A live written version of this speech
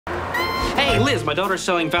Hey, Liz, my daughter's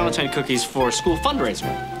selling Valentine cookies for a school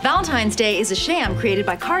fundraiser. Valentine's Day is a sham created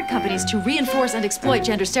by card companies to reinforce and exploit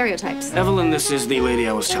gender stereotypes. Evelyn, this is the lady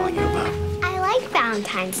I was telling you about. I like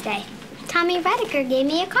Valentine's Day. Tommy Rediker gave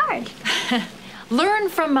me a card. Learn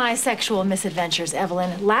from my sexual misadventures,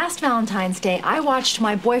 Evelyn. Last Valentine's Day, I watched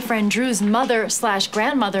my boyfriend Drew's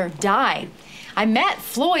mother/grandmother die. I met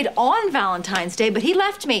Floyd on Valentine's Day, but he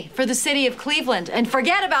left me for the city of Cleveland. And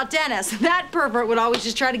forget about Dennis. That pervert would always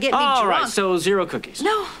just try to get me drunk. All right, so 0 cookies.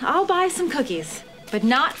 No, I'll buy some cookies, but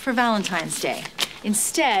not for Valentine's Day.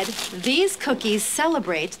 Instead, these cookies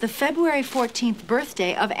celebrate the February 14th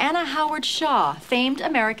birthday of Anna Howard Shaw, famed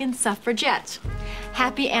American suffragette.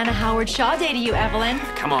 Happy Anna Howard Shaw Day to you, Evelyn.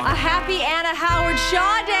 Come on. A happy Anna Howard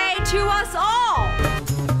Shaw Day to us all.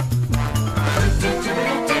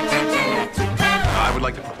 I would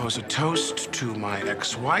like to propose a toast to my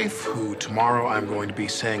ex-wife, who tomorrow I'm going to be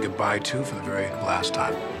saying goodbye to for the very last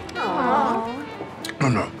time. Aww.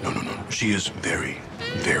 No. She is very,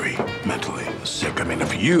 very mentally sick. I mean,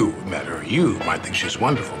 if you met her, you might think she's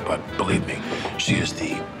wonderful, but believe me, she is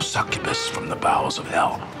the succubus from the bowels of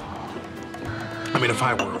hell. I mean, if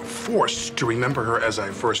I were forced to remember her as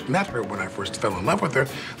I first met her, when I first fell in love with her,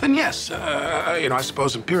 then yes, I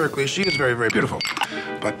suppose empirically she is very, very beautiful.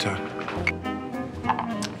 But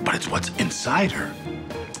it's what's inside her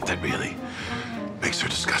that really makes her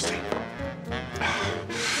disgusting.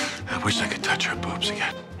 I wish I could touch her boobs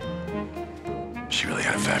again. She really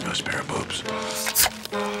had a fabulous pair of boobs.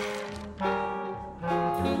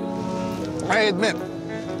 I admit,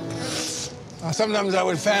 sometimes I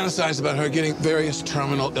would fantasize about her getting various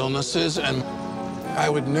terminal illnesses, and I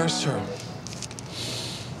would nurse her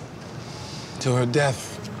to her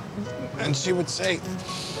death. And she would say,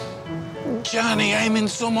 "Johnny, I'm in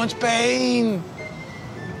so much pain."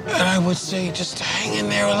 And I would say, "Just hang in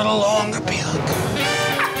there a little longer, Bianca."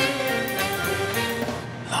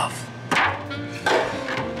 Love.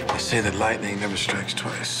 They say that lightning never strikes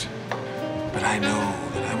twice, but I know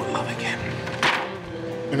that I will love again.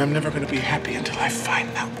 And I'm never going to be happy until I find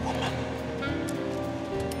that woman.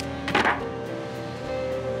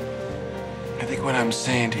 I think what I'm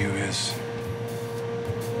saying to you is,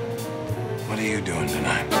 what are you doing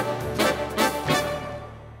tonight?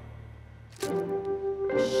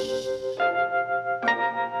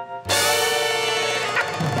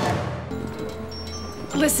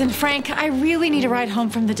 Listen, Frank, I really need a ride home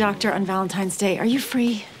from the doctor on Valentine's Day. Are you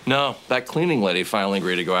free? No, that cleaning lady finally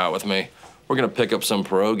agreed to go out with me. We're gonna pick up some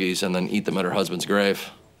pierogies and then eat them at her husband's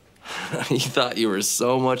grave. You thought you were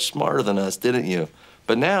so much smarter than us, didn't you?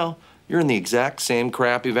 But now, you're in the exact same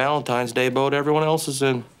crappy Valentine's Day boat everyone else is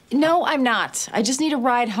in. No, I'm not. I just need a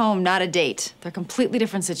ride home, not a date. They're completely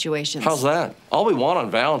different situations. How's that? All we want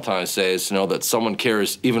on Valentine's Day is to know that someone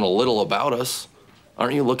cares even a little about us.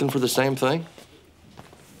 Aren't you looking for the same thing?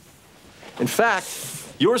 In fact,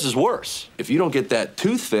 yours is worse. If you don't get that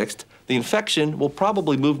tooth fixed, the infection will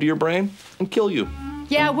probably move to your brain and kill you.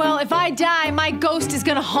 Yeah, well, if I die, my ghost is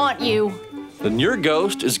gonna haunt you. Then your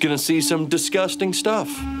ghost is gonna see some disgusting stuff.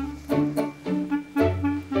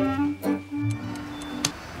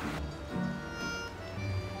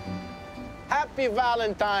 Happy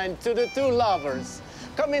Valentine to the two lovers.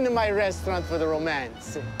 Come into my restaurant for the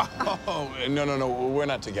romance. Oh, no, we're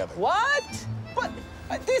not together. What? What?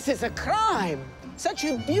 This is a crime. Such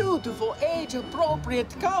a beautiful,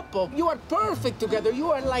 age-appropriate couple. You are perfect together.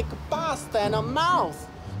 You are like pasta and a mouth.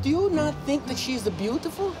 Do you not think that she's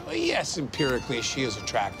beautiful? Well, yes, empirically, she is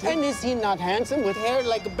attractive. And is he not handsome with hair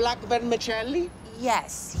like Black Vermicelli?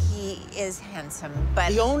 Yes, he is handsome,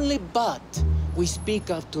 but... The only but we speak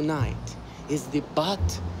of tonight is the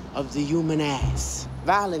butt of the human ass.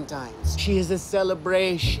 Valentine's. She is a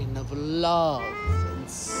celebration of love and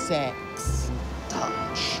sex and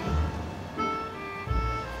touch.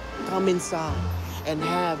 Come inside and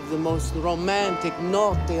have the most romantic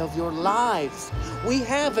notte of your lives. We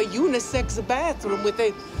have a unisex bathroom with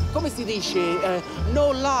a, come si dice, no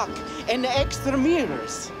lock and extra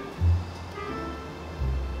mirrors.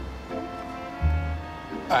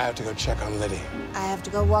 I have to go check on Liddy. I have to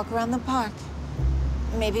go walk around the park.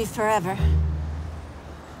 Maybe forever.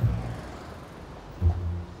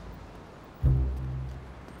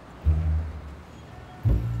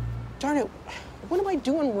 Darn it, what am I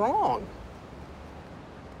doing wrong?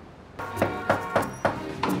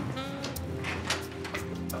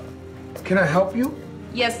 Can I help you?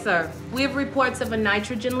 Yes, sir. We have reports of a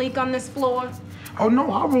nitrogen leak on this floor. Oh, no,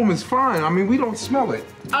 our room is fine. I mean, we don't smell it.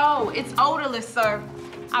 Oh, it's odorless, sir.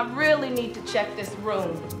 I really need to check this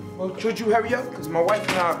room. Well, could you hurry up? Because my wife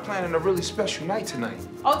and I are planning a really special night tonight.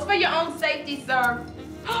 Oh, it's for your own safety, sir.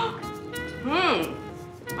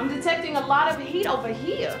 I'm detecting a lot of heat over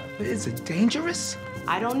here. Is it dangerous?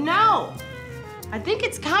 I don't know. I think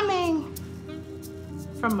it's coming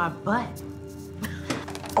from my butt.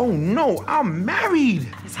 Oh no, I'm married.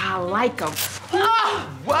 That's how I like them.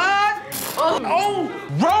 What? Oh,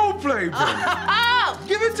 role play, baby.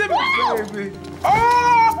 Give it to me, baby.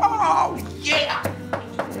 Oh, yeah.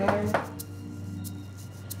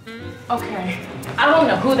 Okay, I don't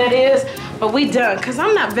know who that is, but we done, because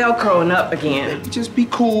I'm not Velcroing up again. Baby, just be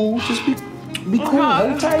cool. Just be cool.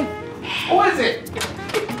 Hold tight. Who is it?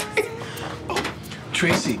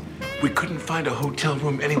 Tracy, we couldn't find a hotel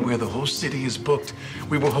room anywhere. The whole city is booked.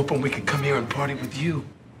 We were hoping we could come here and party with you.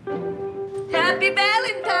 Happy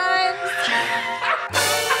Valentine!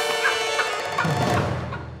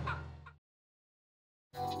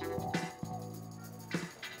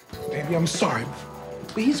 Baby, I'm sorry,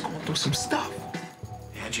 but he's going through some stuff.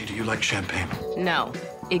 Angie, do you like champagne? No,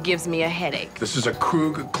 it gives me a headache. This is a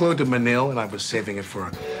Clos de Manille, and I was saving it for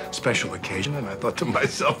a special occasion, and I thought to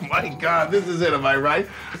myself, my God, this is it, am I right?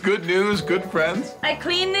 Good news, good friends. I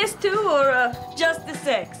clean this too, or just the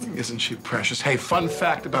sex? Isn't she precious? Hey, fun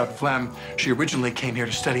fact about Flam, she originally came here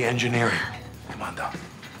to study engineering. Come on, down.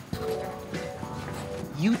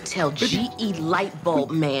 You tell GE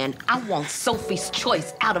Lightbulb Man I want Sophie's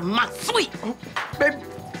Choice out of my suite. Oh, baby.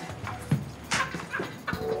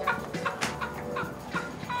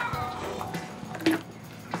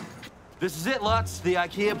 This is it, Lutz, the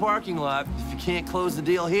IKEA parking lot. If you can't close the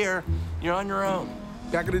deal here, you're on your own.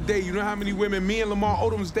 Back in the day, you know how many women me and Lamar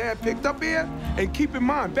Odom's dad picked up here? And keep in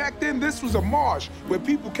mind, back then, this was a marsh where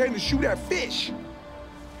people came to shoot at fish.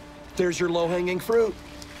 There's your low-hanging fruit.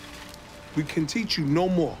 We can teach you no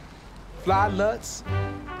more. Fly, Lutz,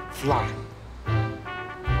 fly.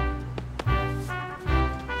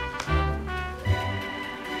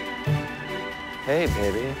 Hey,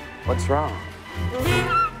 baby, what's wrong?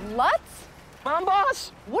 Lutz? Mom,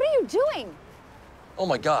 boss! What are you doing? Oh,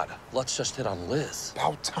 my God, Lutz just hit on Liz.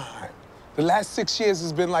 About time. The last 6 years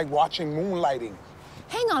has been like watching moonlighting.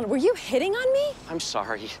 Hang on, were you hitting on me? I'm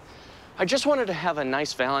sorry. I just wanted to have a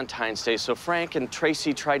nice Valentine's Day, so Frank and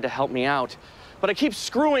Tracy tried to help me out. But I keep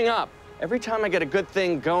screwing up. Every time I get a good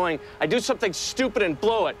thing going, I do something stupid and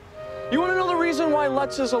blow it. You want to know the reason why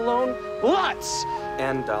Lutz is alone? Lutz!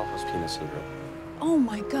 And Dollhouse penis syndrome. Oh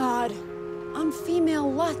my God, I'm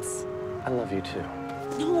female Lutz. I love you too.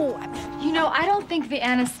 No, You know, I don't think the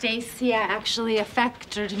anesthesia actually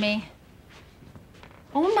affected me.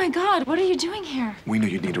 Oh my God, what are you doing here? We knew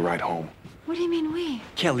you'd need a ride home. What do you mean we?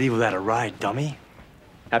 Can't leave without a ride, dummy.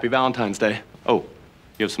 Happy Valentine's Day. Oh,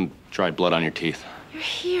 you have some dried blood on your teeth. You're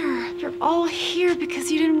here. You're all here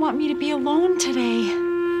because you didn't want me to be alone today.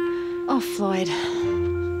 Oh, Floyd.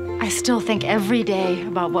 I still think every day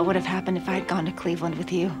about what would have happened if I had gone to Cleveland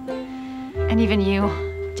with you. And even you,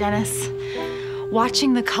 Dennis.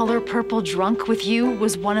 Watching The Color Purple drunk with you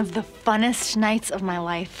was one of the funnest nights of my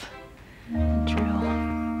life.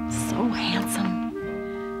 Drew, so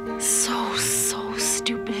handsome. So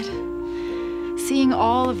stupid. Seeing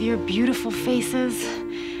all of your beautiful faces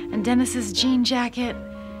and Dennis's jean jacket.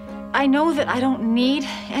 I know that I don't need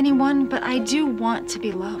anyone, but I do want to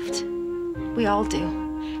be loved. We all do.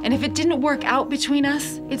 And if it didn't work out between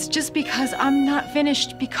us, it's just because I'm not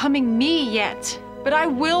finished becoming me yet. But I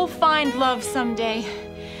will find love someday,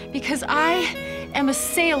 because I am a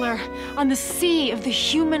sailor on the sea of the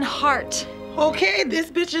human heart. Okay,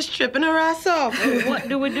 this bitch is tripping her ass off. What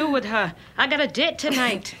do we do with her? I got a date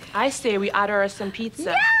tonight. I say we order her some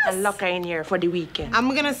pizza and lock her in here for the weekend.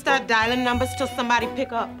 I'm gonna start dialing numbers till somebody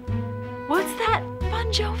pick up. What's that,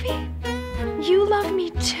 Bon Jovi? You love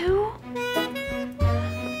me too?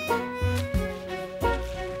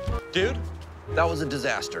 Dude, that was a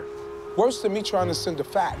disaster. Worse than me trying to send a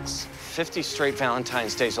fax. 50 straight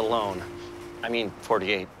Valentine's Days alone. I mean,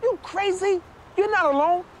 48. You crazy? You're not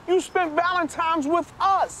alone. You spent Valentine's with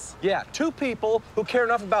us. Yeah, two people who care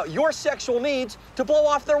enough about your sexual needs to blow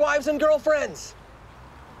off their wives and girlfriends.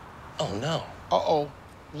 Oh, no. Uh-oh.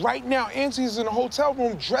 Right now, Angie's in a hotel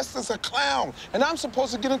room dressed as a clown, and I'm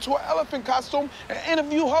supposed to get into an elephant costume and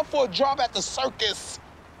interview her for a job at the circus.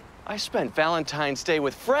 I spent Valentine's Day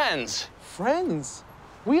with friends. Friends?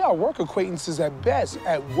 We are work acquaintances at best.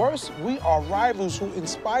 At worst, we are rivals who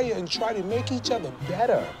inspire and try to make each other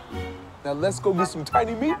better. Now let's go get some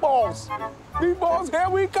tiny meatballs. Meatballs, here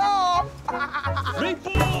we come!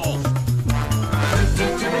 Meatballs!